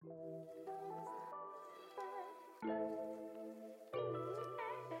Welcome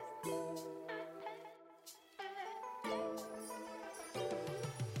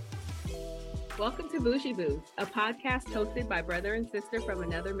to Bougie Boo, a podcast hosted by brother and sister from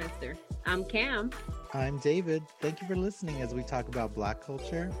another mister. I'm Cam. I'm David. Thank you for listening as we talk about Black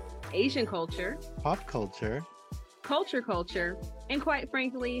culture, Asian culture, pop culture, culture, and quite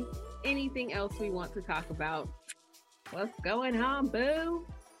frankly, anything else we want to talk about. What's going on, Boo?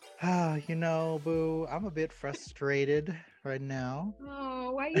 Boo, I'm a bit frustrated right now. Oh,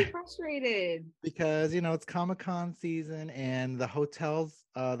 why are you frustrated? Because, it's Comic-Con season and the hotel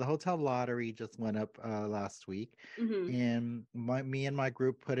lottery just went up last week. Mm-hmm. And me and my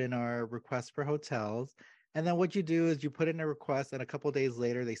group put in our request for hotels. And then what you do is you put in a request, and a couple of days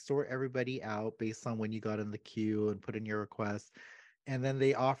later, they sort everybody out based on when you got in the queue and put in your request. And then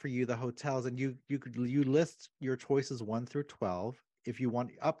they offer you the hotels, and you list your choices 1 through 12 if you want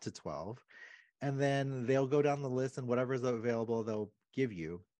up to 12. And then they'll go down the list, and whatever's available, they'll give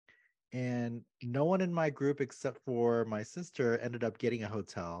you. And no one in my group except for my sister ended up getting a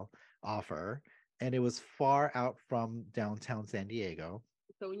hotel offer. And it was far out from downtown San Diego.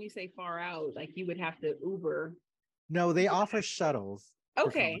 So when you say far out, like you would have to Uber? No, they offer shuttles.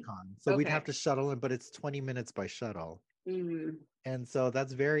 Okay. For Comic-Con. So we'd have to shuttle in, but it's 20 minutes by shuttle. Mm-hmm. And so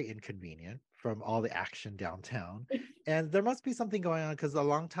that's very inconvenient from all the action downtown. And there must be something going on because a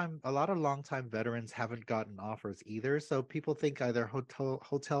lot of longtime veterans haven't gotten offers either. So people think either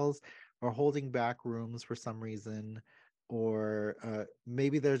hotels are holding back rooms for some reason, or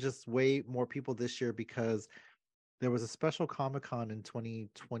maybe there's just way more people this year because there was a special Comic-Con in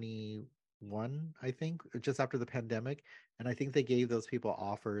 2021, I think, just after the pandemic. And I think they gave those people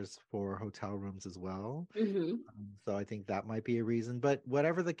offers for hotel rooms as well. Mm-hmm. So I think that might be a reason. But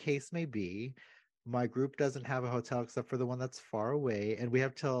whatever the case may be, my group doesn't have a hotel except for the one that's far away. And we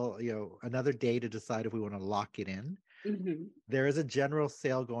have till, another day to decide if we want to lock it in. Mm-hmm. There is a general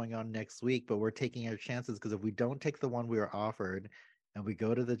sale going on next week, but we're taking our chances because if we don't take the one we were offered and we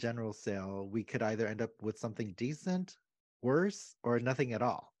go to the general sale, we could either end up with something decent, worse, or nothing at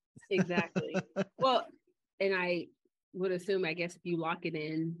all. Exactly. Well, and I would assume, I guess, if you lock it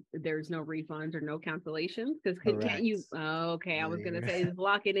in, there's no refunds or no cancellations. Because can't you? Oh, okay. I was gonna say just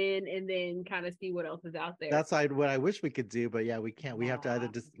lock it in and then kind of see what else is out there. That's what I wish we could do, but yeah, we can't. We have to either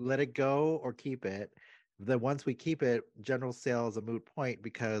just let it go or keep it. Then once we keep it, general sale is a moot point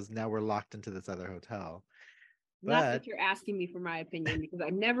because now we're locked into this other hotel. Not that you're asking me for my opinion because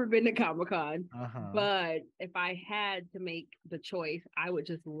I've never been to Comic-Con, but if I had to make the choice, I would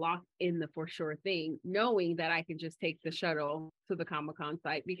just lock in the for sure thing, knowing that I could just take the shuttle to the Comic-Con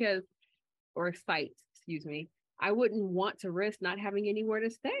site excuse me. I wouldn't want to risk not having anywhere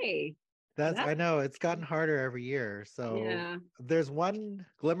to stay. I know it's gotten harder every year. So there's one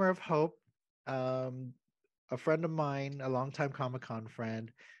glimmer of hope. A friend of mine, a longtime Comic-Con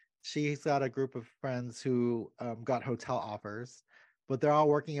friend, she's got a group of friends who got hotel offers, but they're all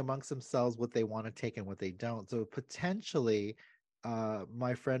working amongst themselves what they want to take and what they don't. So potentially,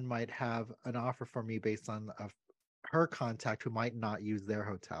 my friend might have an offer for me based on her contact who might not use their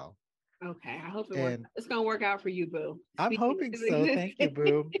hotel. Okay, I hope it's going to work out for you, Boo. I'm hoping so. Thank you,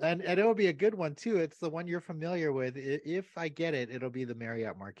 Boo. And it'll be a good one, too. It's the one you're familiar with. If I get it, it'll be the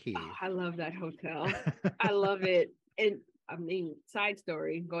Marriott Marquis. Oh, I love that hotel. I love it. And I mean, side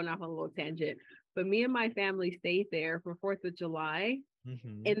story, going off on a little tangent, but me and my family stayed there for 4th of July.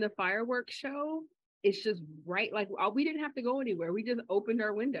 Mm-hmm. In the fireworks show, it's just right. Like we didn't have to go anywhere. We just opened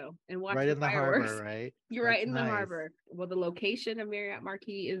our window and watched the fireworks. Harbor, right? You're right in the harbor. Well, the location of Marriott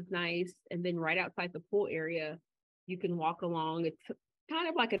Marquis is nice. And then right outside the pool area, you can walk along. It's kind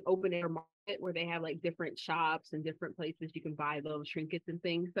of like an open air market where they have like different shops and different places you can buy little trinkets and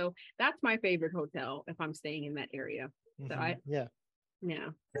things. So that's my favorite hotel if I'm staying in that area. So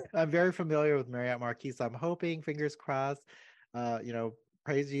I'm very familiar with Marriott Marquis. So I'm hoping, fingers crossed,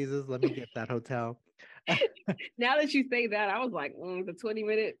 praise Jesus, let me get that hotel. Now that you say that, I was like, the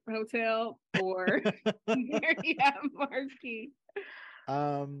 20-minute hotel or Marriott Marquis.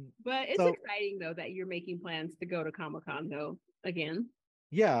 But it's exciting though that you're making plans to go to Comic-Con though again.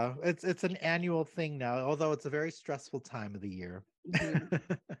 Yeah, it's an annual thing now, although it's a very stressful time of the year. Mm-hmm.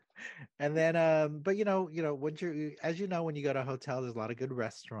 And then but when you go to a hotel, there's a lot of good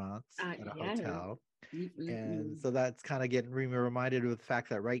restaurants at a hotel. Mm-hmm. And so that's kind of getting reminded of the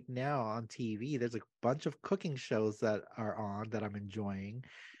fact that right now on TV there's a bunch of cooking shows that are on that I'm enjoying,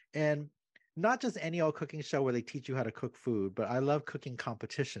 and not just any old cooking show where they teach you how to cook food, but I love cooking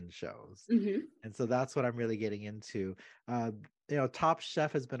competition shows. Mm-hmm. And so that's what I'm really getting into. Top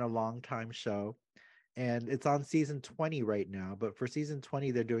Chef has been a long time show, and it's on season 20 right now, but for season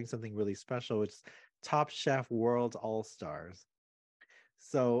 20 they're doing something really special. It's Top Chef World All Stars.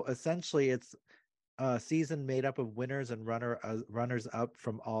 So essentially, it's a season made up of winners and runners up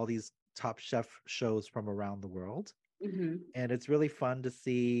from all these Top Chef shows from around the world. Mm-hmm. And it's really fun to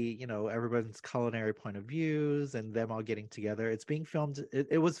see, everyone's culinary point of views and them all getting together. It's being filmed.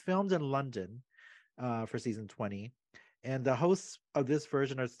 It was filmed in London for season 20. And the hosts of this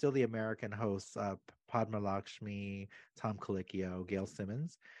version are still the American hosts, Padma Lakshmi, Tom Colicchio, Gail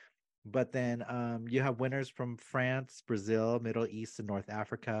Simmons. But then you have winners from France, Brazil, Middle East, and North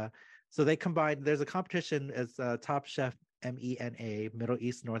Africa. So they combine, there's a competition as Top Chef MENA, Middle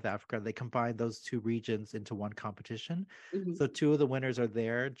East, North Africa. They combine those two regions into one competition. Mm-hmm. So two of the winners are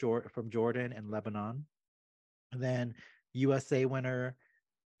there from Jordan and Lebanon. And then USA winner,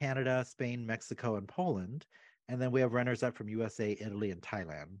 Canada, Spain, Mexico, and Poland. And then we have runners up from USA, Italy, and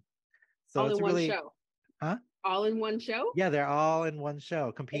Thailand. So all it's in one really, show. huh? All in one show? Yeah, they're all in one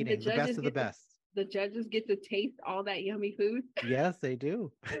show competing. The best of the best. The judges get to taste all that yummy food. Yes, they do.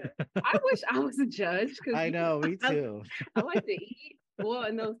 I wish I was a judge. I know, me too. I like to eat. Well,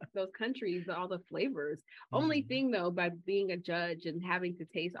 in those countries, all the flavors. Only thing though, by being a judge and having to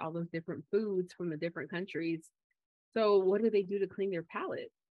taste all those different foods from the different countries. So what do they do to clean their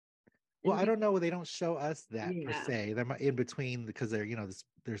palate? Well, I don't know. They don't show us that per se. They're in between because they're,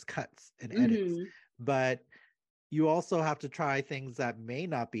 there's cuts and edits. But you also have to try things that may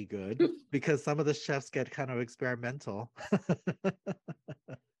not be good because some of the chefs get kind of experimental.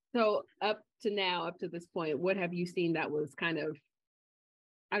 So up to this point, what have you seen that was kind of,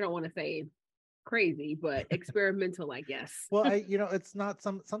 I don't want to say crazy, but experimental, I guess? Well, it's not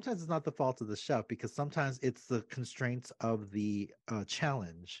sometimes it's not the fault of the chef because sometimes it's the constraints of the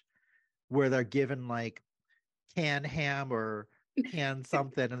challenge where they're given like canned ham or canned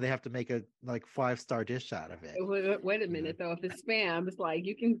something and they have to make a like 5-star dish out of it. Wait a minute though, if it's spam, it's like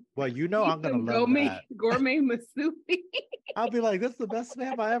you can, well, I'm gonna love that gourmet masubi. I'll be like, this is the best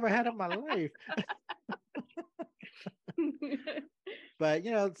spam I ever had in my life.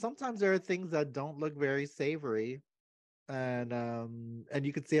 But sometimes there are things that don't look very savory, and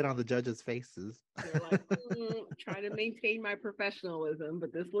you can see it on the judges' faces. They're like, trying to maintain my professionalism,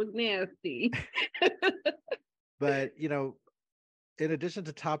 but this looks nasty. But in addition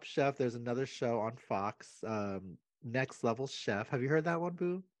to Top Chef, there's another show on Fox, Next Level Chef. Have you heard that one,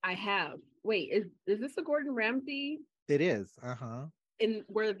 Boo? I have. Wait, is this a Gordon Ramsay? It is. Uh-huh. In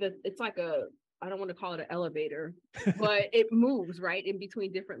where it's like I don't want to call it an elevator, but it moves right in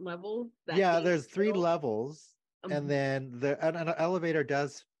between different levels. Yeah, there's 3 levels, and then an elevator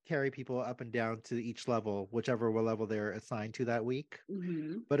does carry people up and down to each level, whichever level they're assigned to that week.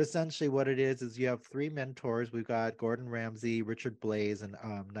 Mm-hmm. But essentially what it is you have 3 mentors. We've got Gordon Ramsay, Richard Blais, and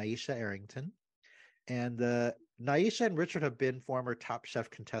Naisha Arrington. And Naisha and Richard have been former Top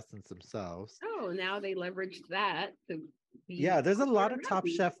Chef contestants themselves. Oh, now they leveraged that to be. Yeah, there's a lot of Top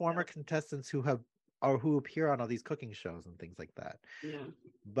Chef former contestants who appear on all these cooking shows and things like that. Yeah.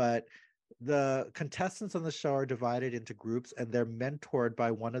 But the contestants on the show are divided into groups and they're mentored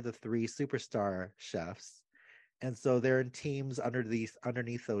by one of the 3 superstar chefs. And so they're in teams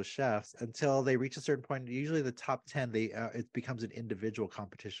underneath those chefs until they reach a certain point. Usually the top 10, it becomes an individual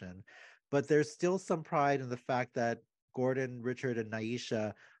competition. But there's still some pride in the fact that Gordon, Richard, and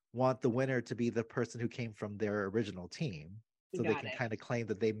Naisha want the winner to be the person who came from their original team. So they can kind of claim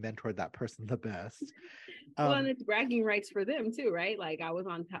that they mentored that person the best. Well, and it's bragging rights for them too, right? Like I was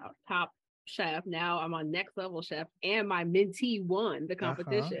on top Chef, now I'm on Next Level Chef, and my mentee won the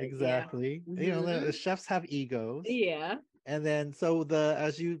competition. Exactly. Yeah. The chefs have egos. Yeah. And then so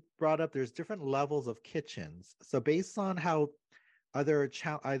as you brought up, there's different levels of kitchens. So based on how either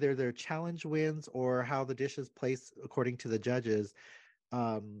their challenge wins or how the dish is placed according to the judges,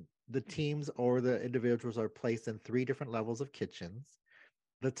 the teams or the individuals are placed in 3 different levels of kitchens.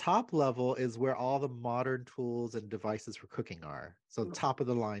 The top level is where all the modern tools and devices for cooking are. So top of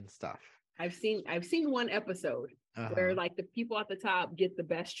the line stuff. I've seen one episode where like the people at the top get the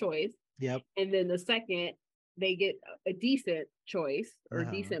best choice. Yep. And then the second they get a decent choice or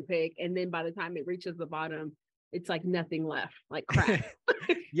a decent pick. And then by the time it reaches the bottom, it's like nothing left, like crap.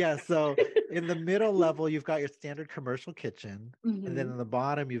 Yeah. So in the middle level, you've got your standard commercial kitchen. And then in the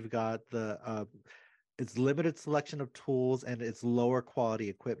bottom, you've got it's limited selection of tools and it's lower quality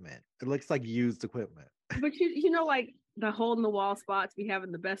equipment. It looks like used equipment. But like the hole in the wall spots be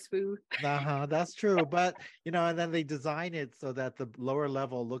having the best food. That's true. But and then they design it so that the lower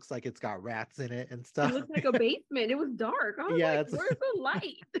level looks like it's got rats in it and stuff. It looks like a basement. It was dark. I was like, where's the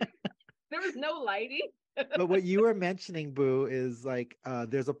light? There was no lighting. But what you were mentioning, Boo, is like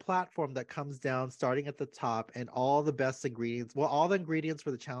there's a platform that comes down starting at the top, and all the best ingredients, well, all the ingredients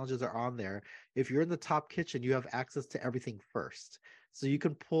for the challenges are on there. If you're in the top kitchen, you have access to everything first. So you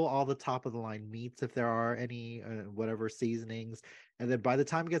can pull all the top of the line meats if there are any, whatever seasonings. And then by the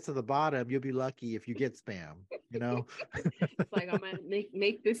time it gets to the bottom, you'll be lucky if you get spam, you know? It's like I'm gonna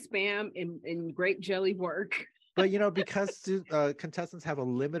make this spam and grape jelly work. But because contestants have a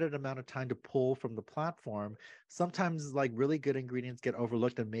limited amount of time to pull from the platform, sometimes like really good ingredients get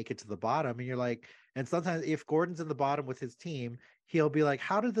overlooked and make it to the bottom. And you're like, and sometimes if Gordon's in the bottom with his team, he'll be like,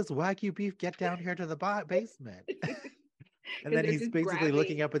 "How did this Wagyu beef get down here to the basement?" And then he's basically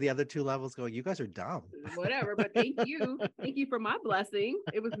looking up at the other two levels, going, "You guys are dumb." Whatever, but thank you for my blessing.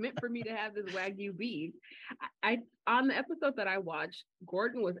 It was meant for me to have this Wagyu beef. I on the episode that I watched,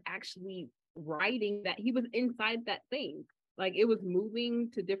 Gordon was actually writing that he was inside that thing, like it was moving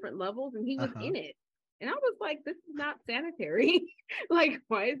to different levels and he was in it, and I was like, this is not sanitary. Like,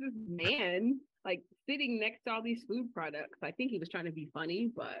 why is this man like sitting next to all these food products? I think he was trying to be funny,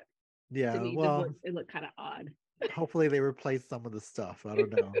 but yeah, to me, well, it looked kind of odd. Hopefully they replace some of the stuff. I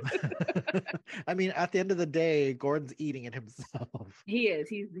don't know. I mean, at the end of the day, Gordon's eating it himself. He is.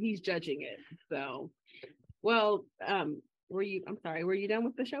 He's judging it. So, well, were you done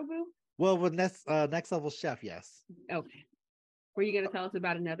with the show, Boo? Well, with next level chef, yes. Okay. Were you going to tell us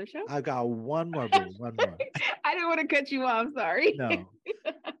about another show? I've got one more, Boo. One more. I didn't want to cut you off. Sorry. No.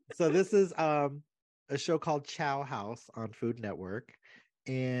 So this is a show called Chow House on Food Network,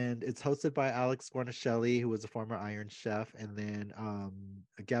 and it's hosted by Alex Guarnaschelli, who was a former Iron Chef, and then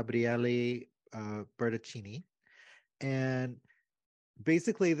Gabriele Bertaccini. And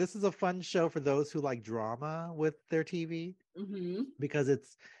basically, this is a fun show for those who like drama with their TV, because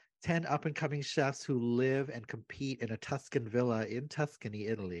it's 10 up-and-coming chefs who live and compete in a Tuscan villa in Tuscany,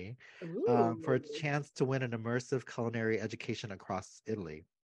 Italy, for a chance to win an immersive culinary education across Italy.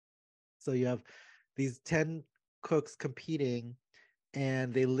 So you have these 10 cooks competing,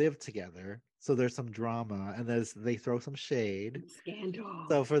 and they live together. So there's some drama, and they throw some shade. Scandal.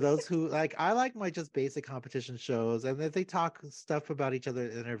 So for those who like, I like my just basic competition shows, and if they talk stuff about each other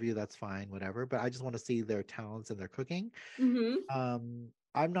in an interview, that's fine, whatever. But I just want to see their talents and their cooking.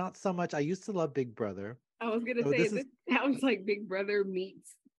 I'm not so much. I used to love Big Brother. I was gonna say this sounds like Big Brother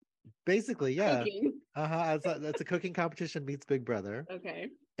meets. Basically, yeah. That's a cooking competition meets Big Brother. Okay.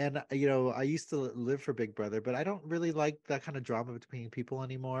 And I used to live for Big Brother, but I don't really like that kind of drama between people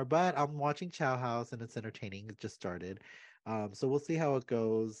anymore. But I'm watching Chow House, and it's entertaining. It just started, so we'll see how it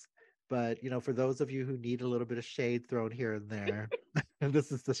goes. But for those of you who need a little bit of shade thrown here and there,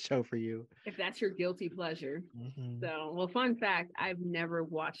 this is the show for you. If that's your guilty pleasure. So, well, fun fact: I've never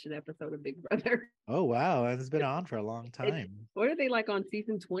watched an episode of Big Brother. Oh wow, and it's been on for a long time. What are they like on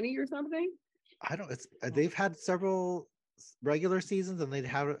season 20 or something? I don't. They've had several regular seasons, and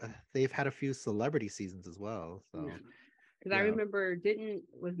they've had a few celebrity seasons as well. So, because I remember,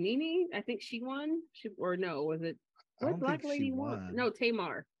 was Nene? I think she won. Was it? What black lady won? No,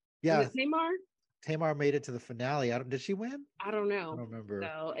 Tamar. Yeah, was it Tamar. Tamar made it to the finale. Did she win? I don't know. I don't remember.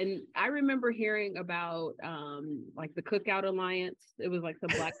 So, and I remember hearing about like the Cookout Alliance. It was like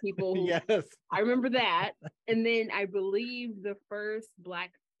some black people. Yes, I remember that. And then I believe the first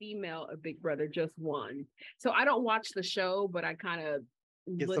black female of Big Brother just won. So I don't watch the show, but I kind of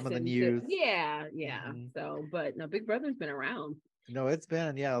get some of the news. Yeah. So, but no, Big Brother's been around. No, it's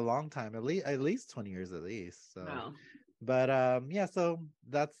been a long time, at least 20 years at least. So. Wow. But so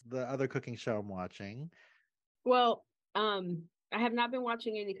that's the other cooking show I'm watching. Well, I have not been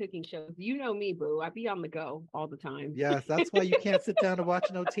watching any cooking shows. You know me, Boo. I be on the go all the time. Yes, that's why you can't sit down and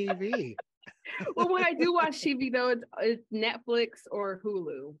watch no TV. Well, when I do watch TV, though, it's Netflix or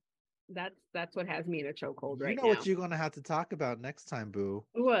Hulu. That's what has me in a chokehold right now. What you're going to have to talk about next time, Boo?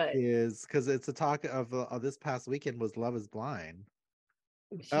 What? Is because it's a talk of this past weekend was Love is Blind.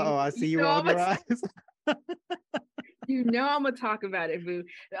 I see you rolling your eyes. I'm gonna talk about it, Boo.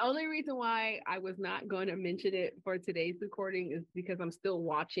 The only reason why I was not going to mention it for today's recording is because I'm still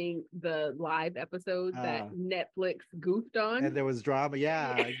watching the live episode that Netflix goofed on. And there was drama.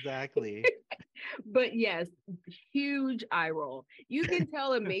 Yeah, exactly. But yes, huge eye roll. You can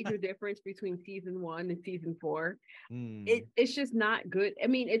tell a major difference between season 1 and season 4. It's just not good. I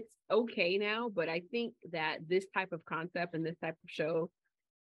mean, it's okay now, but I think that this type of concept and this type of show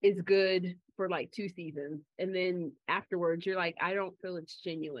is good for like 2 seasons, and then afterwards you're like, I don't feel it's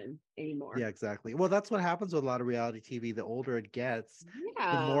genuine anymore. Yeah, exactly. Well, that's what happens with a lot of reality TV. The older it gets,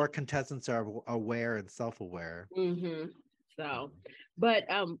 the more contestants are aware and self-aware. So, but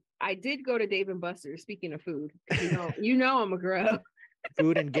I did go to Dave and Buster's. Speaking of food, I'm a girl.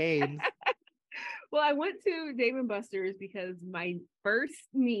 Food and games. Well, I went to Dave and Buster's because my first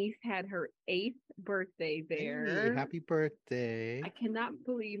niece had her 8th birthday Hey, there. happy birthday. I cannot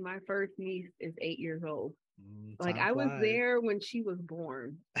believe my first niece is 8 years old. Like Time I was flies. there when she was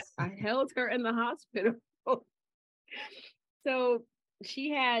born. I held her in the hospital. So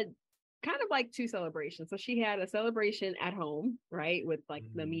she had kind of like two celebrations. So she had a celebration at home, right, with like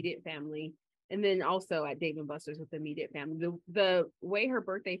the immediate family, and then also at Dave and Buster's with the immediate family. The way her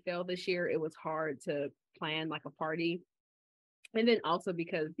birthday fell this year, it was hard to plan like a party. And then also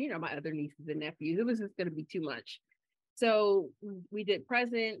because, my other nieces and nephews, it was just going to be too much. So we did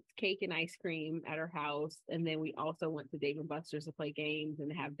presents, cake, and ice cream at her house. And then we also went to Dave and Buster's to play games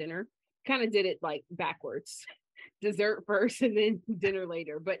and have dinner. Kind of did it like backwards. Dessert first and then dinner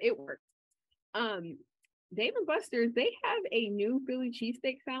later, but it worked. Dave and Buster's, they have a new Philly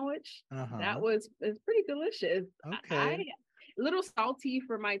cheesesteak sandwich. That was pretty delicious. Okay. A little salty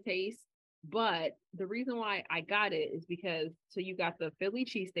for my taste, but the reason why I got it is because you got the Philly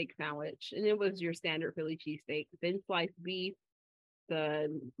cheesesteak sandwich, and it was your standard Philly cheesesteak, thin sliced beef,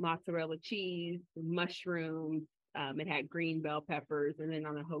 the mozzarella cheese, mushrooms. It had green bell peppers, and then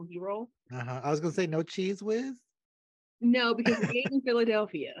on a hoagie roll. I was gonna say no cheese whiz. No, because we ate in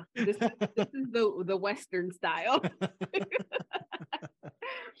Philadelphia. This is the Western style.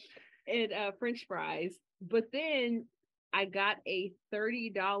 And French fries. But then I got a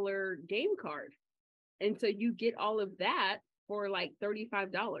 $30 game card. And so you get all of that for like $35,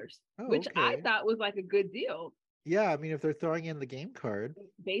 which I thought was like a good deal. Yeah, I mean, if they're throwing in the game card.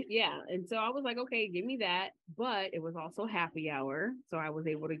 Yeah. And so I was like, okay, give me that. But it was also happy hour. So I was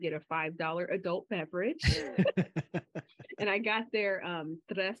able to get a $5 adult beverage. And I got their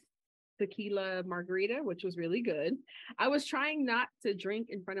tres tequila margarita, which was really good. I was trying not to drink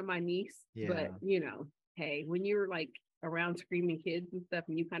in front of my niece, but hey, when you're like around screaming kids and stuff,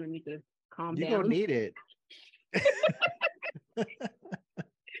 and you kind of need to calm down. You don't need it.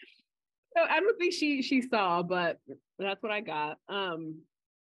 So I don't think she saw, but that's what I got.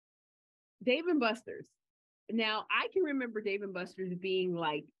 Dave and Buster's. Now I can remember Dave and Buster's being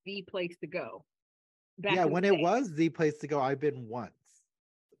like the place to go. Yeah, when it was the place to go, I've been once,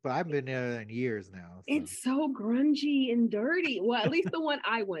 but I've been there in years now. So. It's so grungy and dirty. Well, at least the one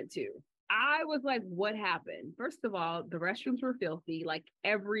I went to. I was like, what happened? First of all, the restrooms were filthy, like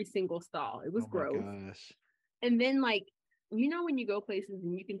every single stall. It was gross. Gosh. And then like, when you go places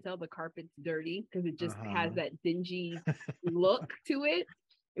and you can tell the carpet's dirty because it just has that dingy look to it.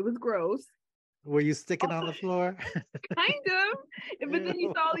 It was gross. Were you sticking on the floor? Kind of. But then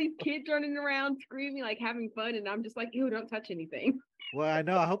you saw these kids running around screaming, like having fun. And I'm just like, ew, don't touch anything. Well, I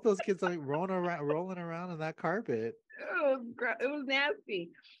know. I hope those kids are like rolling around on that carpet. It was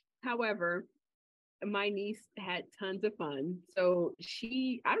nasty. However, my niece had tons of fun. So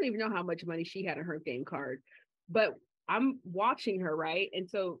I don't even know how much money she had on her game card, but I'm watching her, right? And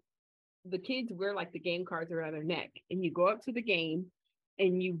so the kids wear like the game cards around their neck, and you go up to the game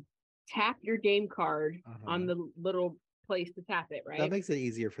and you tap your game card on the little place to tap it, right? That makes it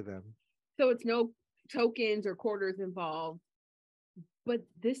easier for them. So it's no tokens or quarters involved. But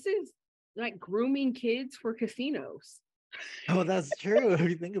this is like grooming kids for casinos. Oh, that's true. If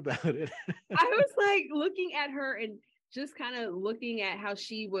you think about it. I was like looking at her and just kind of looking at how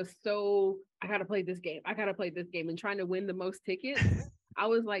she was so, I got to play this game. And trying to win the most tickets. I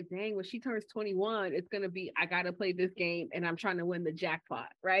was like, dang, when she turns 21, it's going to be, I got to play this game and I'm trying to win the jackpot,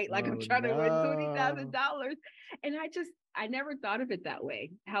 right? Like I'm trying to win $20,000. And I never thought of it that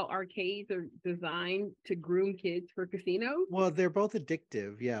way, how arcades are designed to groom kids for casinos. Well, they're both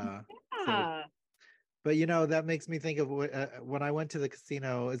addictive. Yeah. So, but, that makes me think of when I went to the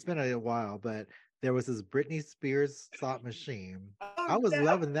casino, it's been a while, but there was this Britney Spears slot machine. I was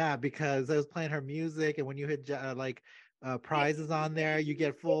loving that because I was playing her music. And when you hit prizes on there, you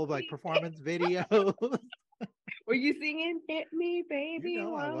get full like performance videos. Were you singing "Hit Me, Baby,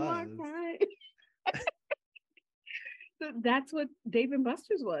 one more time"? So that's what Dave and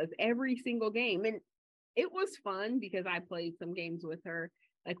Buster's was every single game, and it was fun because I played some games with her.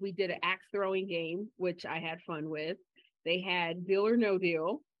 Like we did an axe throwing game, which I had fun with. They had Deal or No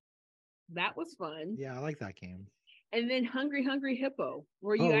Deal. That was fun. Yeah, I like that game. And then Hungry Hungry Hippo,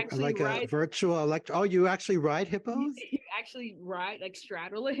 where you actually like ride a virtual you actually ride hippos? You actually ride, like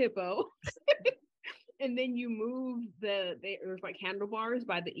straddle a hippo. And then you move there's like handlebars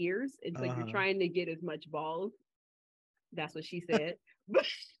by the ears. It's like you're trying to get as much balls. That's what she said.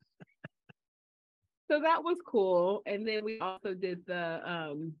 So that was cool. And then we also did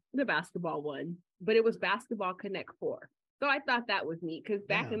the basketball one, but it was Basketball Connect 4. So I thought that was neat because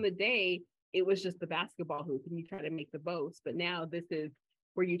back in the day, it was just the basketball hoop and you try to make the most. But now this is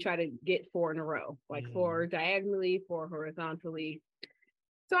where you try to get 4 in a row, like 4 diagonally, 4 horizontally.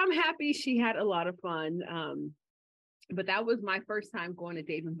 So I'm happy she had a lot of fun. But that was my first time going to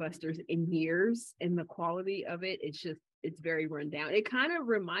Dave and Buster's in years, and the quality of it, it's very run down. It kind of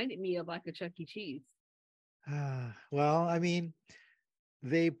reminded me of like a Chuck E. Cheese. Well, I mean,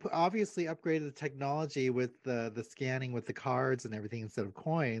 they obviously upgraded the technology with the scanning with the cards and everything instead of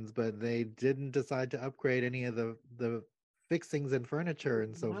coins, but they didn't decide to upgrade any of the fixings and furniture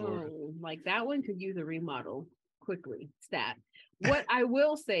and so forth. Like that one could use a remodel quickly. Stat. What I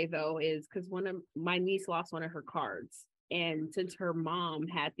will say though is because one of my niece lost one of her cards, and since her mom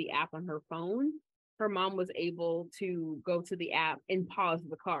had the app on her phone, her mom was able to go to the app and pause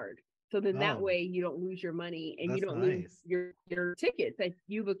the card. So then that way you don't lose your money and you don't lose your tickets that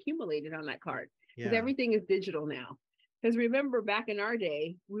you've accumulated on that card, because everything is digital now. Because remember, back in our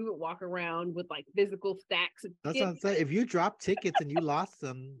day, we would walk around with like physical stacks of That's what I'm saying. If you drop tickets and you lost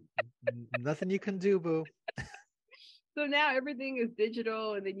them, nothing you can do, boo. So now everything is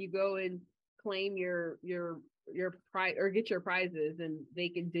digital, and then you go and claim your prize or get your prizes, and they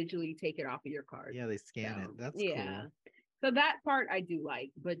can digitally take it off of your card. Yeah, they scan it. That's cool. So that part I do like,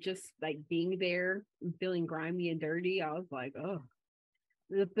 but just like being there and feeling grimy and dirty, I was like, oh,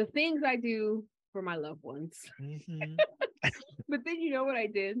 the things I do for my loved ones. But then you know what I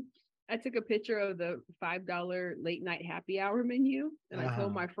did? I took a picture of the $5 late night happy hour menu, and I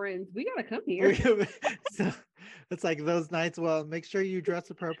told my friends, we gotta come here. So it's like those nights. Well, make sure you dress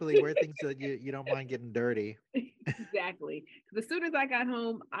appropriately, wear things that you don't mind getting dirty. Exactly. As soon as I got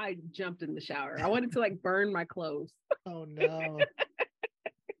home, I jumped in the shower. I wanted to like burn my clothes. Oh no.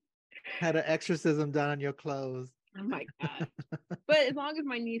 Had an exorcism done on your clothes. Oh my God. But as long as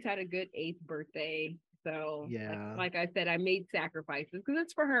my niece had a good 8th birthday. So like I said, I made sacrifices because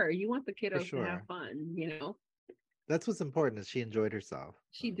it's for her. You want the kiddos to have fun, you know? That's what's important, is she enjoyed herself.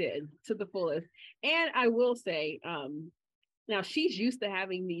 She did, to the fullest. And I will say, now she's used to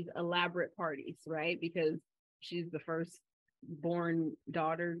having these elaborate parties, right? Because she's the first born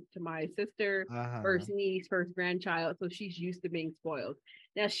daughter to my sister, first niece, first grandchild. So she's used to being spoiled.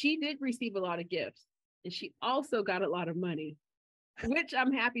 Now she did receive a lot of gifts, and she also got a lot of money, which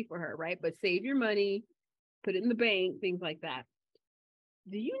I'm happy for her, right? But save your money, put it in the bank, things like that.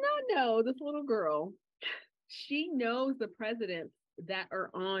 Do you not know this little girl? She knows the presidents that are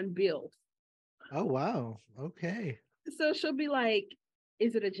on bills. Oh, wow. Okay. So she'll be like,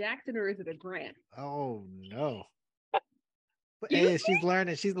 is it a Jackson or is it a Grant? Oh, no. But hey, she's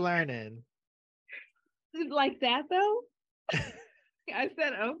learning. She's learning. Like that, though? I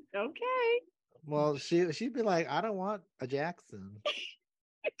said, oh, okay. Well, she'd be like, I don't want a Jackson.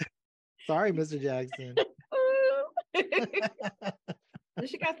 Sorry, Mr. Jackson.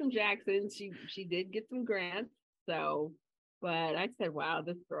 She got some Jacksons. She did get some Grants. So, but I said, wow,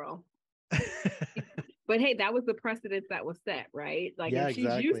 this girl. But hey, that was the precedent that was set, right? Like, if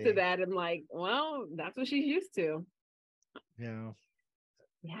she's used to that, I'm like, well, that's what she's used to. Yeah.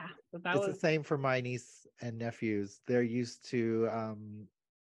 Yeah. It's the same for my niece and nephews. They're used to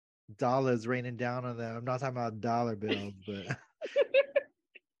dollars raining down on them. I'm not talking about dollar bills, but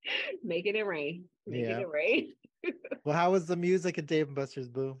making it rain. Making it rain. Well, how was the music at Dave and Buster's,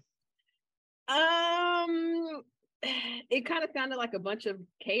 boo? It kind of sounded like a bunch of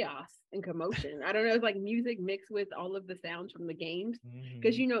chaos and commotion. I don't know, it's like music mixed with all of the sounds from the games,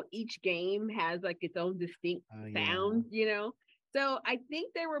 because you know each game has like its own distinct sound, you know. So I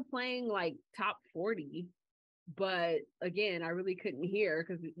think they were playing like top 40, but again, I really couldn't hear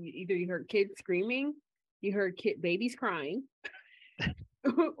because either you heard kids screaming, you heard babies crying,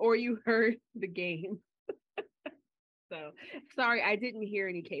 or you heard the game. So sorry, I didn't hear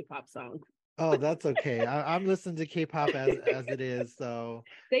any K-pop songs. Oh, that's okay. I'm listening to K-pop as it is. So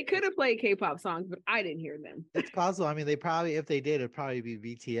they could have played K-pop songs, but I didn't hear them. It's possible. I mean, they probably, if they did, it'd probably be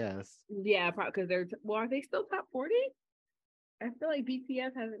BTS. Yeah, because are they still top 40? I feel like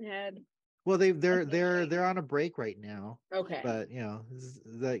BTS hasn't had. Well, they're on a break right now. Okay. But you know,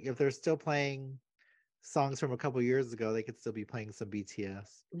 like if they're still playing songs from a couple years ago, they could still be playing some BTS.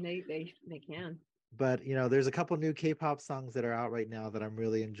 They can. But you know, there's a couple new K-pop songs that are out right now that I'm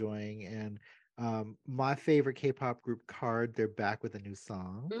really enjoying, and my favorite K-pop group, Card, they're back with a new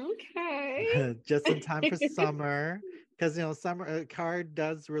song. Okay. Just in time for summer, because you know, summer Card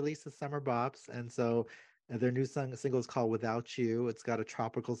does release the summer bops, and so their new single is called "Without You." It's got a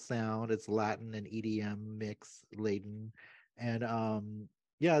tropical sound. It's Latin and EDM mix laden, and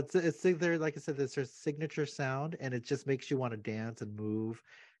yeah, it's their, like I said, it's their signature sound, and it just makes you want to dance and move.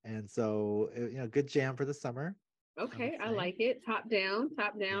 And so, you know, good jam for the summer. Okay, I like it. Top down,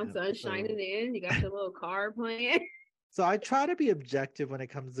 sun shining in. You got your little car playing. So I try to be objective when it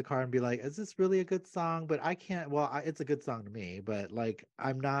comes to car and be like, is this really a good song? But I can't. Well, it's a good song to me, but like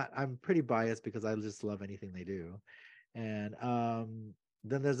I'm not. I'm pretty biased because I just love anything they do. And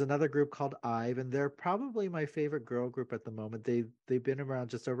then there's another group called IVE, and they're probably my favorite girl group at the moment. They've been around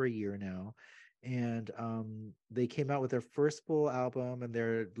just over a year now, and they came out with their first full album, and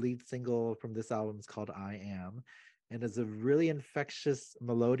their lead single from this album is called I Am, and it's a really infectious,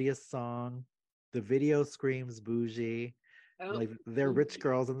 melodious song. The video screams Bougie. Oh, Like they're rich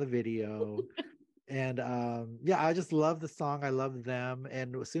girls in the video. And yeah, I just love the song. I love them.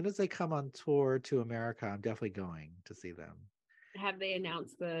 And as soon as they come on tour to America, I'm definitely going to see them. have they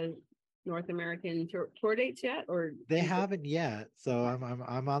announced the North American tour dates yet, or They haven't yet, so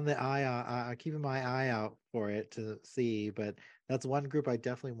I'm on the eye I'm keeping my eye out for it to see. But that's one group I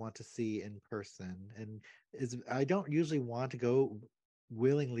definitely want to see in person. And is I don't usually want to go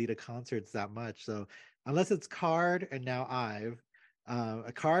willingly to concerts that much. So unless it's Card and now I've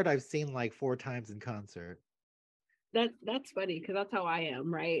a Card I've seen like 4 times in concert. that's funny because that's how I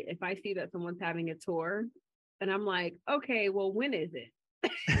am, right? If I see that someone's having a tour, and I'm like, okay, well, when is it?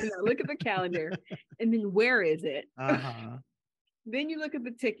 Look at the calendar, and then where is it? Uh-huh. Then you look at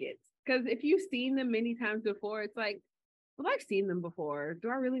the tickets because if you've seen them many times before, it's like, well, I've seen them before. Do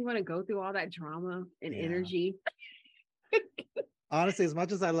I really want to go through all that drama and Yeah. energy? Honestly, as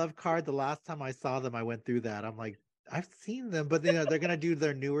much as I love Card, the last time I saw them, I went through that. I'm like, I've seen them, but you know, they're gonna do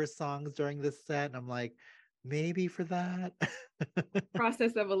their newer songs during this set, and I'm like, maybe for that.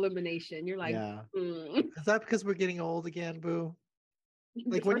 Process of elimination. You're like, Yeah. mm. Is that because we're getting old again, Boo?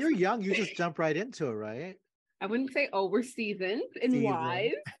 Like when First, you're young, you just jump right into it, right? I wouldn't say, oh, we're seasoned and Season.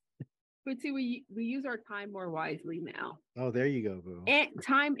 wise, but see, we use our time more wisely now, Oh, there you go, Boo. and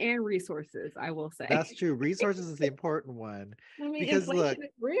time and resources. I will say. That's true. Resources is the important one. I mean, Because look, inflation is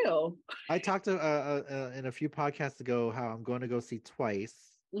real. I talked to in a few podcasts ago how I'm going to go see Twice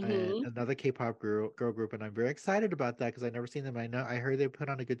and Mm-hmm. another K-pop girl group, and I'm very excited about that because I've never seen them. I heard they put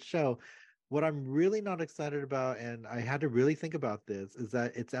on a good show. What I'm really not excited about, and I had to really think about this, is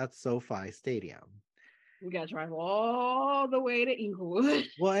that it's at SoFi Stadium. We got to drive all the way to Inglewood.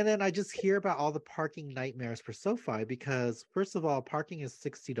 Well, and then I just hear about all the parking nightmares for SoFi because first of all, parking is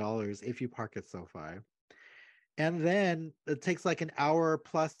 $60 if you park at SoFi. And then it takes like an hour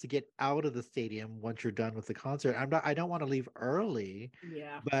plus to get out of the stadium once you're done with the concert. I don't want to leave early,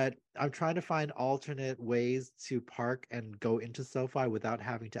 Yeah. but I'm trying to find alternate ways to park and go into SoFi without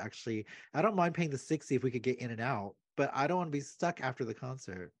having to actually, I don't mind paying the 60 if we could get in and out, but I don't want to be stuck after the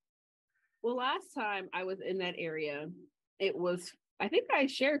concert. Well, last time I was in that area, it was, I think I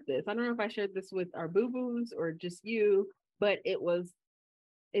shared this. I don't know if I shared this with our boo boos or just you, but it was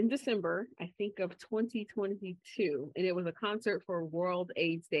in December, I think of 2022, and it was a concert for World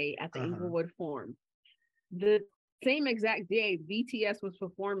AIDS Day at the Uh-huh. Inglewood Forum. The same exact day, BTS was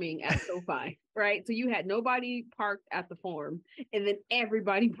performing at SoFi, right? So you had nobody parked at the Forum, and then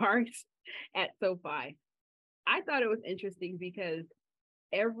everybody parked at SoFi. I thought it was interesting because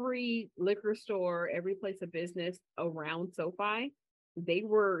every liquor store, every place of business around SoFi, they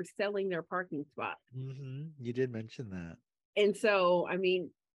were selling their parking spots. You did mention that. And so, I mean,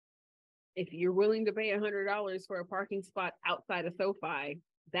 if you're willing to pay $100 for a parking spot outside of SoFi,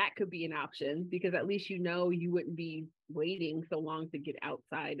 that could be an option because at least you know you wouldn't be waiting so long to get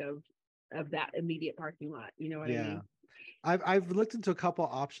outside of that immediate parking lot. You know what I Yeah. mean? I've looked into a couple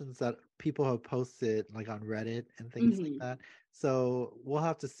options that people have posted like on Reddit and things like Mm-hmm. that. So we'll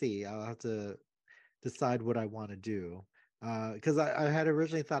have to see. I'll have to decide what I want to do. Because I had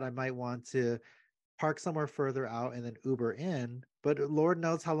originally thought I might want to park somewhere further out and then Uber in, but Lord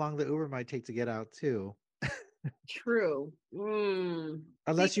knows how long the Uber might take to get out too. True. See,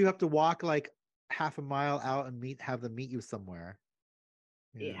 Unless you have to walk like half a mile out and have them meet you somewhere.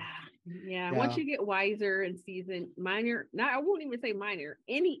 yeah, Yeah. yeah. Once Yeah. you get wiser and seasoned, minor, not I won't even say minor,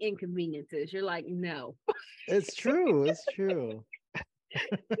 any inconveniences, you're like, no. It's true. It's true.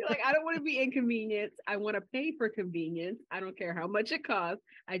 You're like, I don't want to be inconvenienced. I want to pay for convenience. I don't care how much it costs.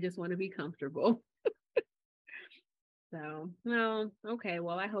 I just want to be comfortable. So, no, okay.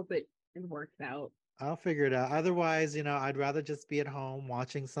 Well, I hope it works out. I'll figure it out. Otherwise, I'd rather just be at home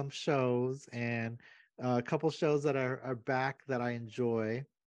watching some shows, and a couple shows that are back that I enjoy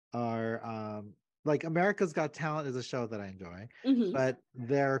are like America's Got Talent is a show that I enjoy, Mm-hmm. but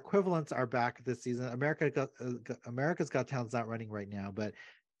their equivalents are back this season. America's Got Talent's not running right now, but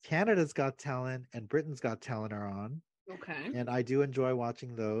Canada's Got Talent and Britain's Got Talent are on. Okay. And I do enjoy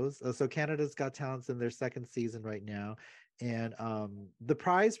watching those. So Canada's Got Talent's in their second season right now, and the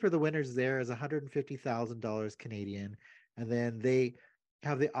prize for the winners there is $150,000 Canadian, and then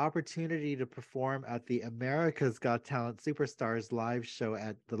have the opportunity to perform at the America's Got Talent Superstars live show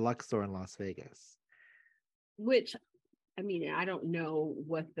at the Luxor in Las Vegas. Which, I mean, I don't know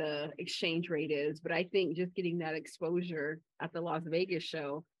what the exchange rate is, but I think just getting that exposure at the Las Vegas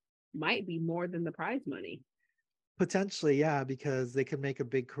show might be more than the prize money. Potentially, yeah, because they could make a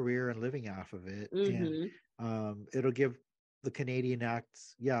big career and living off of it. And it'll give the Canadian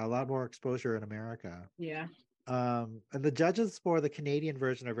acts, yeah, a lot more exposure in America. Yeah. And the judges for the Canadian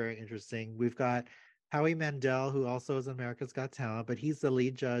version are very interesting. We've got Howie Mandel, who also is America's Got Talent, but he's the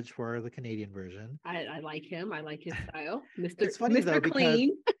lead judge for the Canadian version. I like him. I like his style. It's funny Mr. though,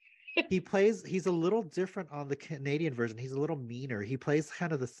 Clean. because he's a little different on the Canadian version. He's a little meaner. He plays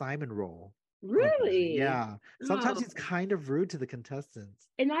kind of the Simon role. Really? Yeah. Sometimes he's kind of rude to the contestants.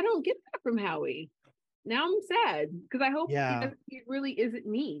 And I don't get that from Howie. Now I'm sad because I hope he really isn't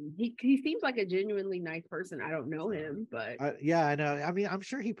mean. He seems like a genuinely nice person. I don't know him, but yeah, I know. I mean, I'm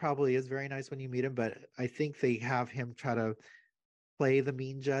sure he probably is very nice when you meet him, but I think they have him try to play the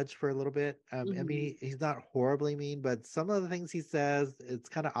mean judge for a little bit. I mean, he's not horribly mean, but some of the things he says, it's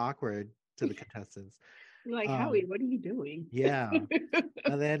kind of awkward to the contestants. You're like, Howie, what are you doing? Yeah.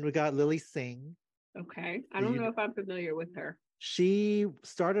 And then we got Lily Singh. Okay. I don't know if I'm familiar with her. She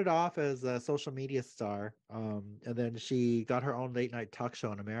started off as a social media star, and then she got her own late night talk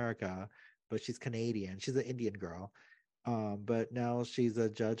show in America, but she's Canadian. She's an Indian girl. But now she's a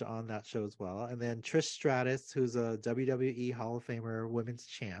judge on that show as well. And then Trish Stratus, who's a WWE Hall of Famer women's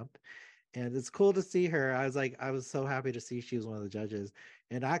champ. And it's cool to see her. I was so happy to see she was one of the judges.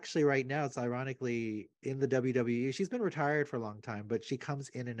 And actually, right now, it's ironically in the WWE. She's been retired for a long time, but she comes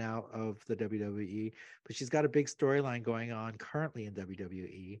in and out of the WWE. But she's got a big storyline going on currently in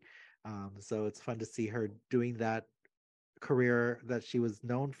WWE. So it's fun to see her doing that career that she was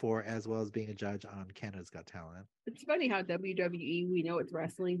known for, as well as being a judge on Canada's Got Talent. It's funny how WWE, we know it's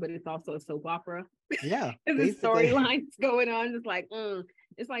wrestling, but it's also a soap opera. Yeah. The storylines going on.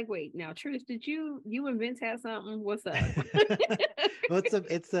 It's like, wait, now Trish, did you and Vince have something? What's up? Well,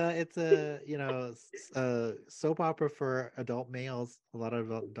 it's a soap opera for adult males. A lot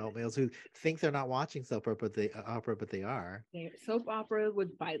of adult males who think they're not watching soap opera, but they are. Soap opera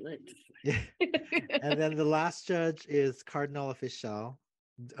with violence. And then the last judge is Cardinal Official.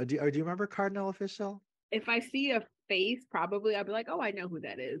 Do you remember Cardinal Official? If I see a face, probably I'll be like, oh, I know who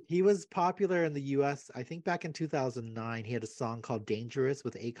that is. He was popular in the US. I think back in 2009, he had a song called Dangerous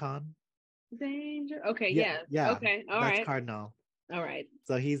with Akon. Danger. Okay. Yeah. Okay. All right. That's Cardinal. All right.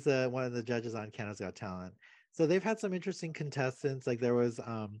 So he's one of the judges on Canada's Got Talent. So they've had some interesting contestants. Like there was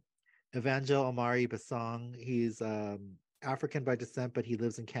Evangel Omari Basong. He's African by descent, but he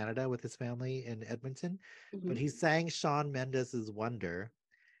lives in Canada with his family in Edmonton. But he sang Shawn Mendes' Wonder.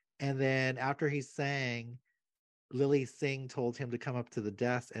 And then after he sang, Lily Singh told him to come up to the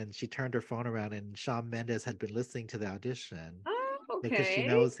desk, and she turned her phone around, and Shawn Mendes had been listening to the audition. Oh, okay. Because she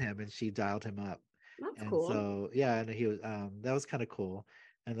knows him, and she dialed him up. That's cool. So yeah, and he was that was kind of cool.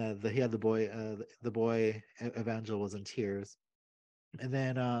 And then he had the boy Evangel was in tears. And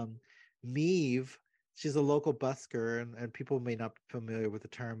then Neve, she's a local busker, and people may not be familiar with the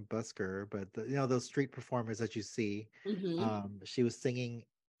term busker, but those street performers that you see. She was singing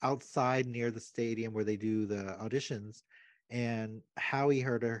outside near the stadium where they do the auditions, and Howie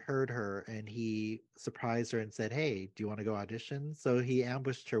heard her, and he surprised her and said, "Hey, do you want to go audition?" So he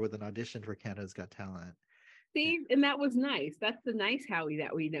ambushed her with an audition for Canada's Got Talent. See, and that was nice. That's the nice Howie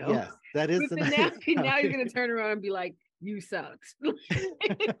that we know. Yes, that is the nice now you're going to turn around and be like, "You sucked."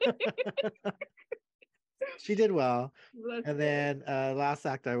 She did well. And then last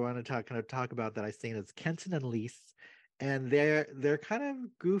act I want to talk about that I seen is Kenton and Lise. And they're kind of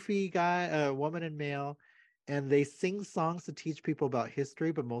goofy woman and male, and they sing songs to teach people about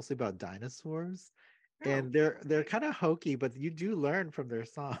history, but mostly about dinosaurs. And they're kind of hokey, but you do learn from their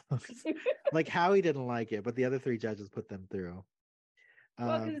songs. Like Howie didn't like it, but the other three judges put them through.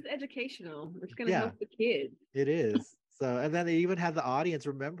 Well, because it's educational. It's going to help the kids. It is. So, and then they even had the audience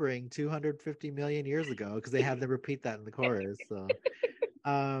remembering 250 million years ago, because they had them repeat that in the chorus. So,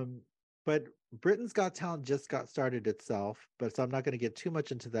 but Britain's Got Talent just got started itself, so I'm not going to get too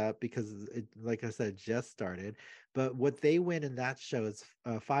much into that because it, like I said, just started. But what they win in that show is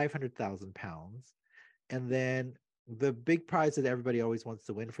 £500,000. And then the big prize that everybody always wants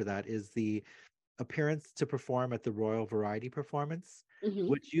to win for that is the appearance to perform at the Royal Variety Performance,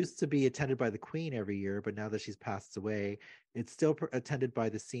 which used to be attended by the Queen every year, but now that she's passed away, it's still attended by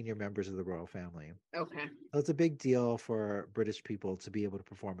the senior members of the royal family. Okay. So it's a big deal for British people to be able to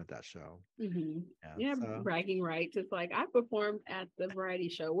perform at that show. Yeah, bragging rights. It's like, I performed at the variety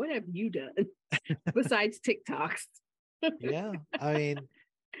show. What have you done besides TikToks? Yeah.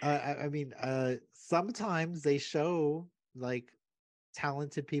 Sometimes they show like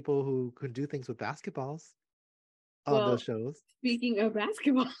talented people who can do things with basketballs on those Well, shows. speaking of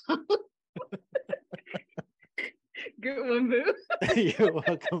basketball, good one, Boo. You're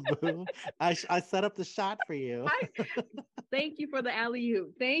welcome, Boo. I set up the shot for you. I thank you for the alley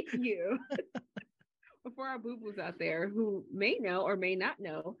oop. Thank you. For our boo boos out there who may know or may not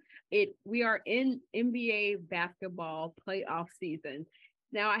know, we are in NBA basketball playoff season.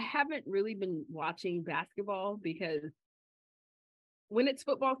 Now, I haven't really been watching basketball because when it's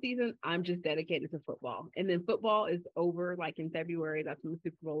football season, I'm just dedicated to football. And then football is over like in February. That's when the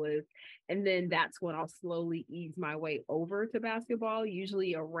Super Bowl is. And then that's when I'll slowly ease my way over to basketball,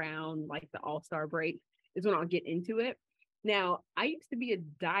 usually around like the All-Star break is when I'll get into it. Now, I used to be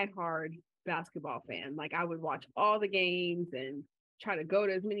a diehard basketball fan. Like I would watch all the games and try to go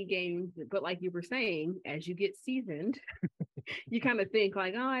to as many games. But like you were saying, as you get seasoned, you kind of think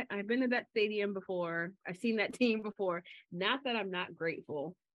like, oh, I've been to that stadium before. I've seen that team before. Not that I'm not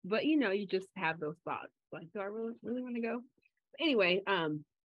grateful, but you just have those thoughts. Like, do I really want to go? Anyway,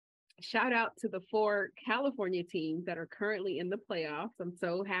 shout out to the 4 California teams that are currently in the playoffs. I'm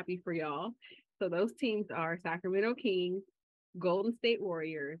so happy for y'all. So those teams are Sacramento Kings, Golden State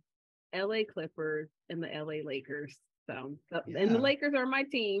Warriors, LA Clippers, and the LA Lakers. So and the Lakers are my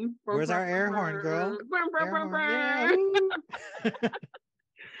team. Where's our air horn, girl? Air horn, yeah.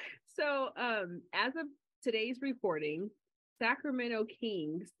 So as of today's recording, Sacramento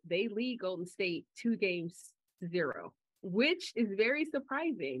Kings, they lead Golden State 2-0, which is very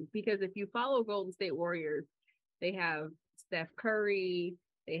surprising because if you follow Golden State Warriors, they have Steph Curry,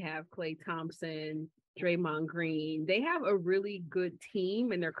 they have Klay Thompson, Draymond Green. They have a really good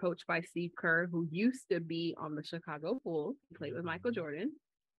team, and they're coached by Steve Kerr, who used to be on the Chicago Bulls. He played with Michael Jordan.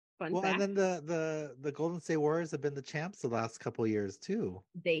 Fun fact. And then the Golden State Warriors have been the champs the last couple of years too.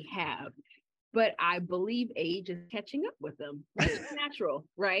 They have, but I believe age is catching up with them. It's natural,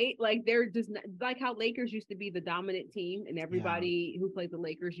 right? Like they're just like how Lakers used to be the dominant team, and everybody who played the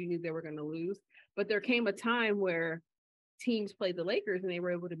Lakers, you knew they were going to lose. But there came a time where teams played the Lakers and they were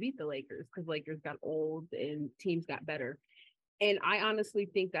able to beat the Lakers because Lakers got old and teams got better. And I honestly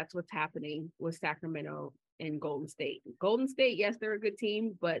think that's what's happening with Sacramento and Golden State. Golden State, yes, they're a good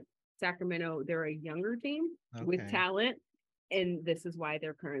team, but Sacramento, they're a younger team with talent. And this is why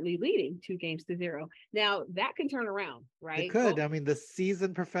they're currently leading 2-0. Now that can turn around, right? It could. I mean, the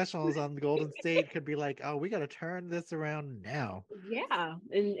seasoned professionals on Golden State could be like, oh, we got to turn this around now. Yeah.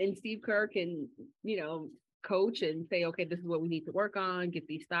 And Steve Kerr can, coach and say, okay, this is what we need to work on, get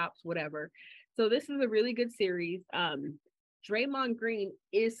these stops, whatever. So this is a really good series. Draymond Green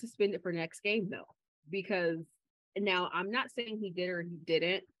is suspended for next game though, because now I'm not saying he did or he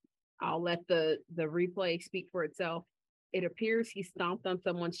didn't. I'll let the replay speak for itself. It appears he stomped on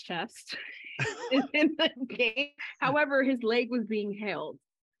someone's chest in the game. However, his leg was being held.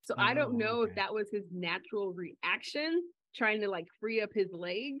 So I don't know if that was his natural reaction, trying to like free up his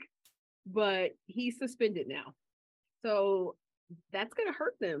leg, but he's suspended now. So that's going to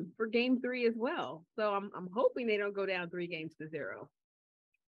hurt them for game 3 as well. So I'm hoping they don't go down 3-0.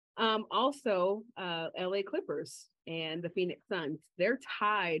 Also, LA Clippers and the Phoenix Suns, they're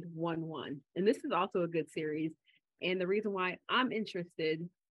tied 1-1. And this is also a good series. And the reason why I'm interested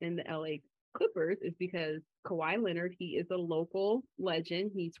in the LA Clippers is because Kawhi Leonard, he is a local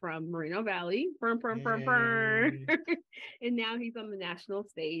legend. He's from Moreno Valley. And now he's on the national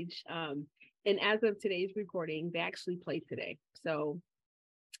stage. And as of today's recording, they actually played today. So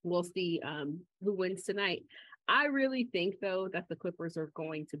we'll see who wins tonight. I really think, though, that the Clippers are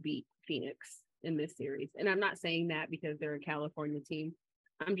going to beat Phoenix in this series. And I'm not saying that because they're a California team.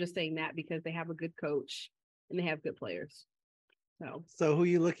 I'm just saying that because they have a good coach and they have good players. So who are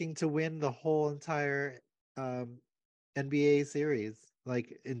you looking to win the whole entire NBA series?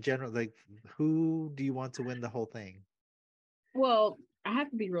 Like in general, like who do you want to win the whole thing? Well, I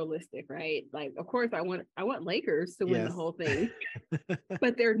have to be realistic, right? Like, of course, I want Lakers to win the whole thing,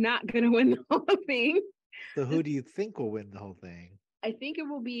 but they're not going to win the whole thing. So who do you think will win the whole thing? I think it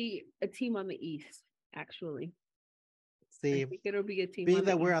will be a team on the East, actually. See, I think it'll be a team. Being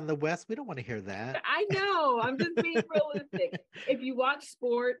that we're on the West, we don't want to hear that. I know. I'm just being realistic. If you watch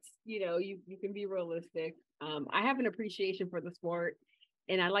sports, you can be realistic. I have an appreciation for the sport,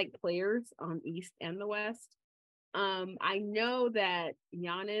 and I like players on East and the West. I know that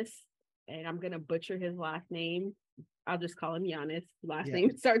Giannis, and I'm gonna butcher his last name. I'll just call him Giannis. Last name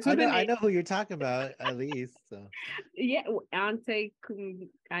starts with an A. I know who you're talking about, at least. So. Yeah, Ante.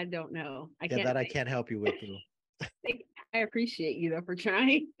 I don't know. I can't help you with. I appreciate you though for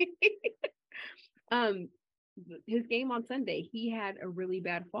trying. his game on Sunday, he had a really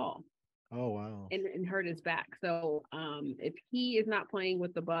bad fall Oh wow. and hurt his back. So if he is not playing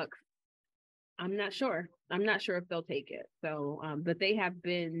with the Bucks, I'm not sure. I'm not sure if they'll take it. So, but they have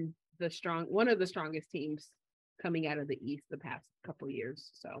been one of the strongest teams coming out of the East the past couple years.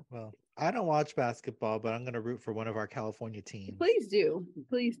 So, Well, I don't watch basketball, but I'm going to root for one of our California teams. please do.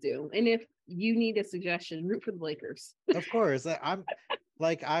 And if you need a suggestion, root for the Lakers. Of course, I'm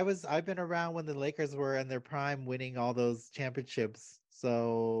like I've been around when the Lakers were in their prime, winning all those championships.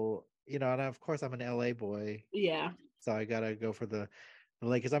 So and of course I'm an LA boy, Yeah, so I gotta go for the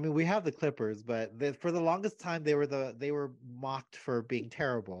Lakers. I mean, we have the Clippers, but for the longest time they were mocked for being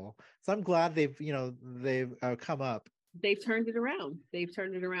terrible. So I'm glad they've come up. they've turned it around. They've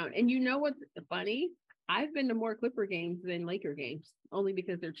turned it around. And you know what's funny? I've been to more Clipper games than Laker games, only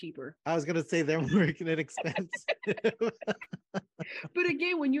because they're cheaper. I was gonna say they're more inexpensive. But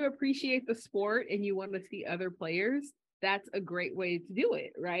again, when you appreciate the sport and you want to see other players, that's a great way to do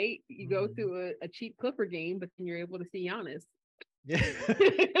it, right? You go to a cheap Clipper game, but then you're able to see Giannis. Yeah.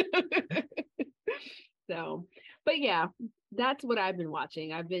 So, but yeah, that's what I've been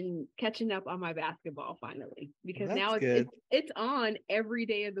watching. I've been catching up on my basketball finally because That's now good. it's on every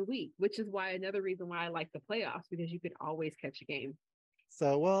day of the week, which is why another reason why I like the playoffs, because you can always catch a game.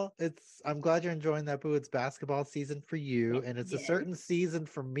 So, well, I'm glad you're enjoying that, Boo. It's basketball season for you, and it's a Yes. certain season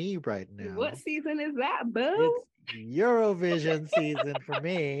for me right now. What season is that, Boo? It's Eurovision season for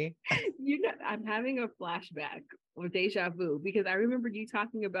me. I'm having a flashback with deja vu because I remember you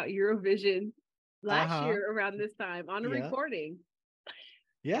talking about Eurovision last year around this time on a recording.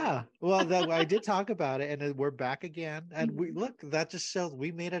 Yeah. Well, I did talk about it, and we're back again. And that just shows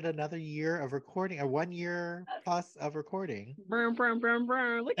we made it another year of recording, a 1 year plus of recording. Burn, burn, burn,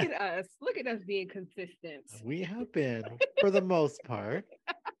 burn. Look at us. Look at us being consistent. We have been, for the most part.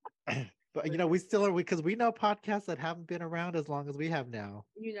 But we still are, because we know podcasts that haven't been around as long as we have now.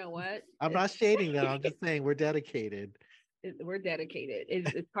 You know what? I'm not shading them. I'm just saying we're dedicated. We're dedicated.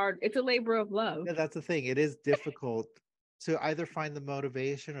 It's hard. It's a labor of love. Yeah, that's the thing. It is difficult to either find the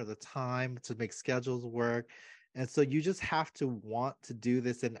motivation or the time to make schedules work. And so you just have to want to do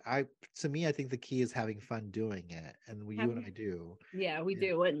this. And to me, I think the key is having fun doing it. And you and I do. Yeah, we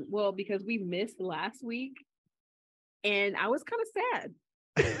do. And well, because we missed last week and I was kind of sad.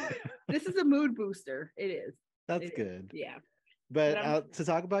 This is a mood booster. It is. That's good. Yeah. But to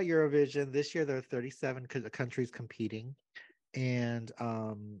talk about Eurovision, this year there are 37 countries competing. And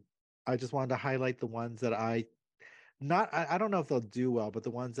I just wanted to highlight the ones that I don't know if they'll do well, but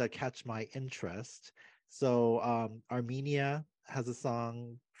the ones that catch my interest. So Armenia has a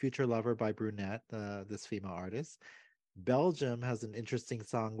song, Future Lover by Brunette, this female artist. Belgium has an interesting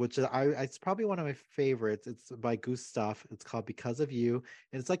song, which it's probably one of my favorites. It's by Gustav. It's called Because of You.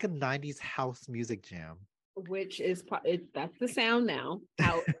 And it's like a 90s house music jam. Which is, that's the sound now.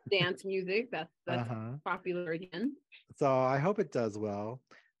 House dance music. That's popular again. So I hope it does well.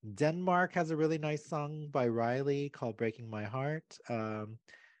 Denmark has a really nice song by Riley called Breaking My Heart.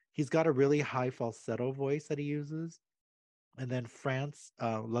 He's got a really high falsetto voice that he uses. And then France,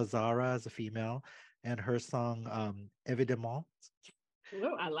 Lazara is a female, and her song Évidemment.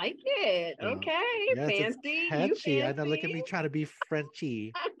 Oh, I like it. Okay, yes, fancy. Catchy. I know. Look at me trying to be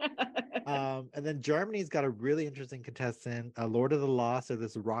Frenchy. And then Germany's got a really interesting contestant, Lord of the Lost, or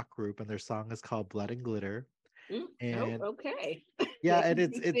this rock group, and their song is called Blood and Glitter. And okay. Yeah, and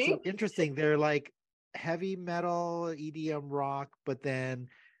it's interesting. They're like heavy metal, EDM rock, but then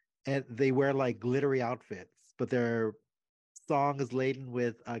they wear like glittery outfits, but their song is laden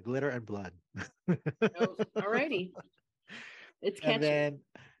with glitter and blood. Alrighty. It's catchy. And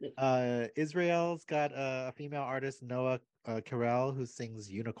then Israel's got a female artist, Noah Carell, who sings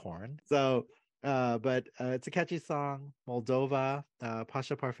Unicorn. So but it's a catchy song. Moldova,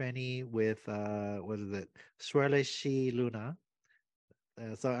 Pasha Parfeni with what is it? Shwerleshi Luna.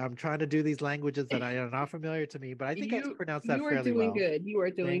 So I'm trying to do these languages that are not familiar to me, but I think I pronounced that fairly well. You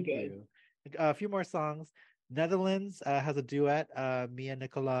are doing good. A few more songs. Netherlands has a duet, Mia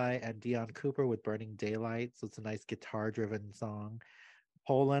Nicolai and Dion Cooper with Burning Daylight. So it's a nice guitar-driven song.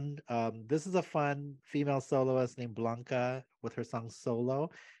 Poland, this is a fun female soloist named Blanca with her song Solo.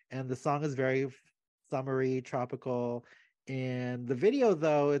 And the song is very summery, tropical. And the video,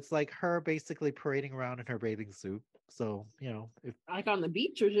 though, it's like her basically parading around in her bathing suit. So, if like on the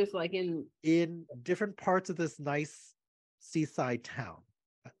beach or just like in different parts of this nice seaside town.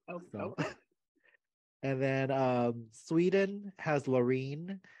 And then Sweden has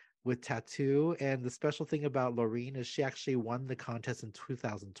Loreen with Tattoo. And the special thing about Loreen is she actually won the contest in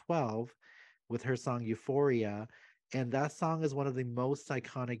 2012 with her song Euphoria. And that song is one of the most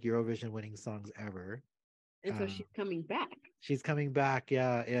iconic Eurovision winning songs ever. And so she's coming back. She's coming back,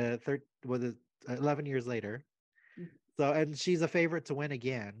 yeah. Was it 11 years later? Mm. So, and she's a favorite to win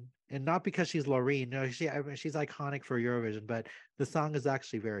again, and not because she's Loreen. No, I mean, she's iconic for Eurovision, but the song is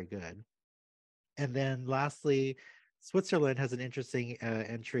actually very good. And then lastly, Switzerland has an interesting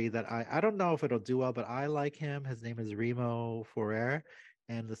entry that I don't know if it'll do well, but I like him. His name is Remo Forer,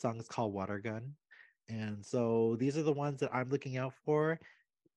 and the song is called Water Gun. And so these are the ones that I'm looking out for.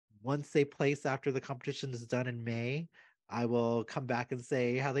 Once they place after the competition is done in May, I will come back and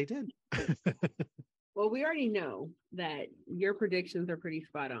say how they did. Well, we already know that your predictions are pretty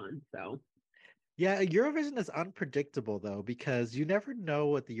spot on. So yeah, Eurovision is unpredictable though, because you never know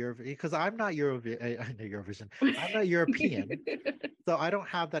what the Eurovision, because I'm not Eurovision. I'm not European. So I don't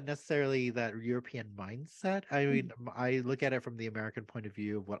have that necessarily that European mindset. I mean, I look at it from the American point of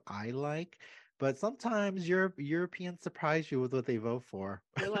view of what I like, but sometimes Europeans surprise you with what they vote for.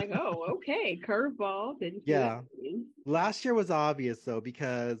 you're like, oh, okay, curveball. Didn't see Yeah. that. Last year was obvious though,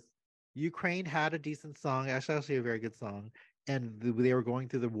 because Ukraine had a decent song, actually a very good song, and they were going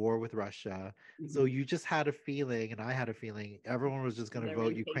through the war with Russia. So you just had a feeling, and I had a feeling everyone was just going to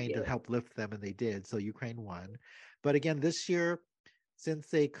vote Ukraine to help lift them, and they did. So Ukraine won. But again, this year, since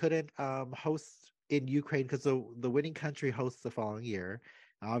they couldn't host in Ukraine, because the winning country hosts the following year,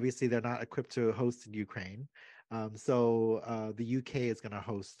 obviously they're not equipped to host in Ukraine. So the UK is going to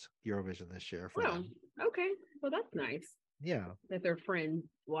host Eurovision this year for them. Okay. Well, that's nice. Yeah. That they're friends.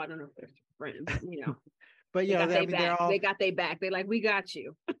 Well, I don't know if they're friends, but you know. But yeah, they got their back. They're like, we got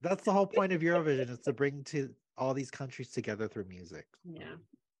you. That's the whole point of Eurovision, is to bring to all these countries together through music. Yeah.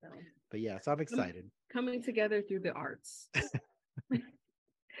 So. But yeah, so I'm excited. Coming together through the arts.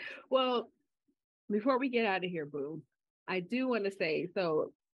 Well, before we get out of here, Boo, I do want to say,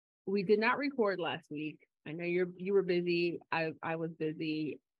 so we did not record last week. I know you were busy. I was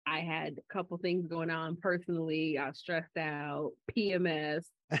busy. I had a couple things going on personally. I was stressed out, PMS.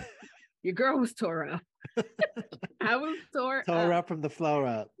 Your girl was tore up. I was tore up from the floor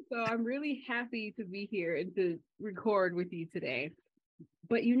up. So I'm really happy to be here and to record with you today.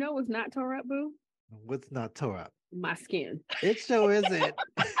 But you know what's not tore up, Boo? What's not tore up? My skin. It sure isn't.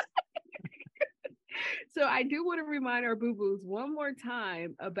 So I do want to remind our boo-boos one more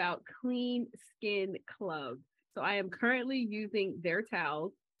time about Clean Skin Club. So I am currently using their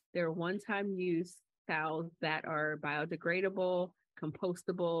towels. They're one-time use towels that are biodegradable,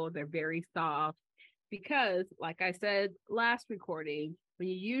 compostable. They're very soft because, like I said last recording, when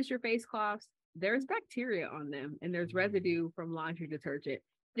you use your face cloths, there's bacteria on them and there's residue from laundry detergent,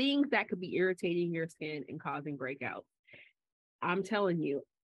 things that could be irritating your skin and causing breakouts. I'm telling you,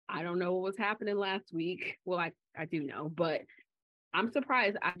 I don't know what was happening last week. Well, I do know, but I'm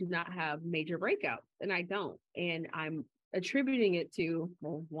surprised I do not have major breakouts, and I don't. And I'm attributing it to,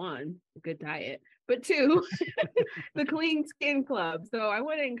 well, one, a good diet, but two, the Clean Skin Club. So I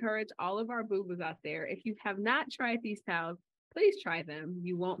want to encourage all of our boo-boos out there, if you have not tried these towels, please try them.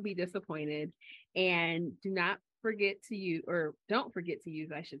 You won't be disappointed. And don't forget to use,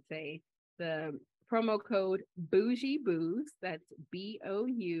 I should say, the promo code Bougie Boos. That's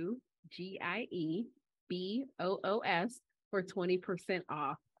BOUGIE BOOS for 20%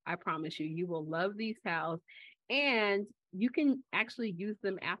 off. I promise you will love these towels. And you can actually use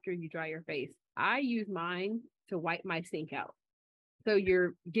them after you dry your face. I use mine to wipe my sink out. So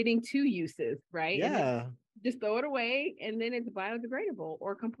you're getting two uses, right? Yeah. Just throw it away, and then it's biodegradable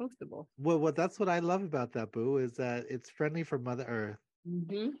or compostable. Well, that's what I love about that, Boo, is that it's friendly for Mother Earth.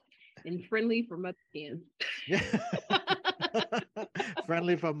 Mm-hmm. And friendly for mother skin.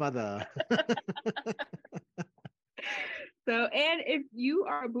 Friendly for mother. So, and if you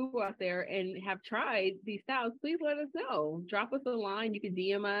are a boo out there and have tried these styles, please let us know. Drop us a line. You can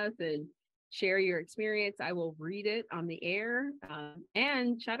DM us and share your experience. I will read it on the air.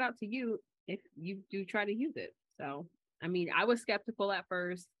 And shout out to you if you do try to use it. So, I mean, I was skeptical at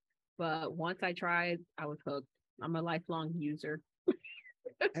first, but once I tried, I was hooked. I'm a lifelong user.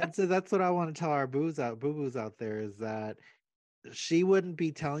 And so that's what I want to tell our boo-boos out there, is that she wouldn't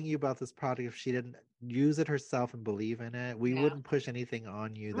be telling you about this product if she didn't use it herself and believe in it. We wouldn't push anything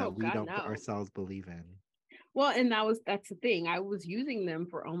on you that we don't ourselves believe in. Well, and that's the thing. I was using them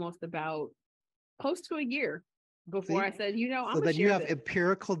for almost about close to a year before I said, I'm so then you have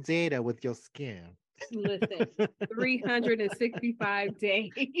empirical data with your skin. Listen, 365 days.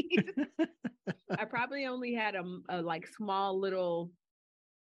 I probably only had a like small little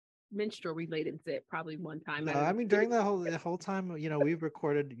menstrual related zit probably one time. No, I mean, during the whole time, we've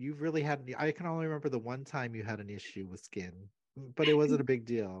recorded, you've really had, I can only remember the one time you had an issue with skin, but it wasn't a big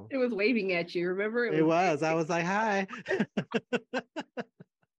deal. It was waving at you, remember? It was. I was like, hi.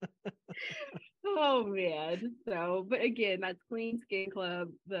 Oh man. So, but again, that's Clean Skin Club,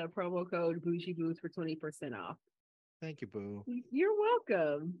 the promo code Bougie Booze for 20% off. Thank you, Boo. You're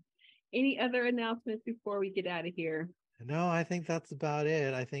welcome. Any other announcements before we get out of here? No, I think that's about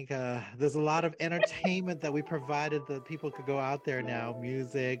it. I think there's a lot of entertainment that we provided that people could go out there now.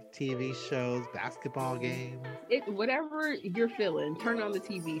 Music, TV shows, basketball games. Whatever you're feeling, turn on the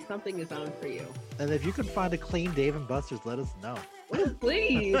TV. Something is on for you. And if you can find a clean Dave and Buster's, let us know. Oh,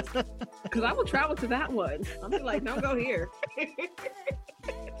 please. Because I will travel to that one. I'll be like, don't go here.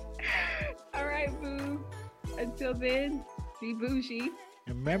 All right, boo. Until then, be bougie.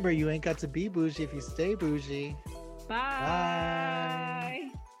 And remember, you ain't got to be bougie if you stay bougie. Bye. Bye.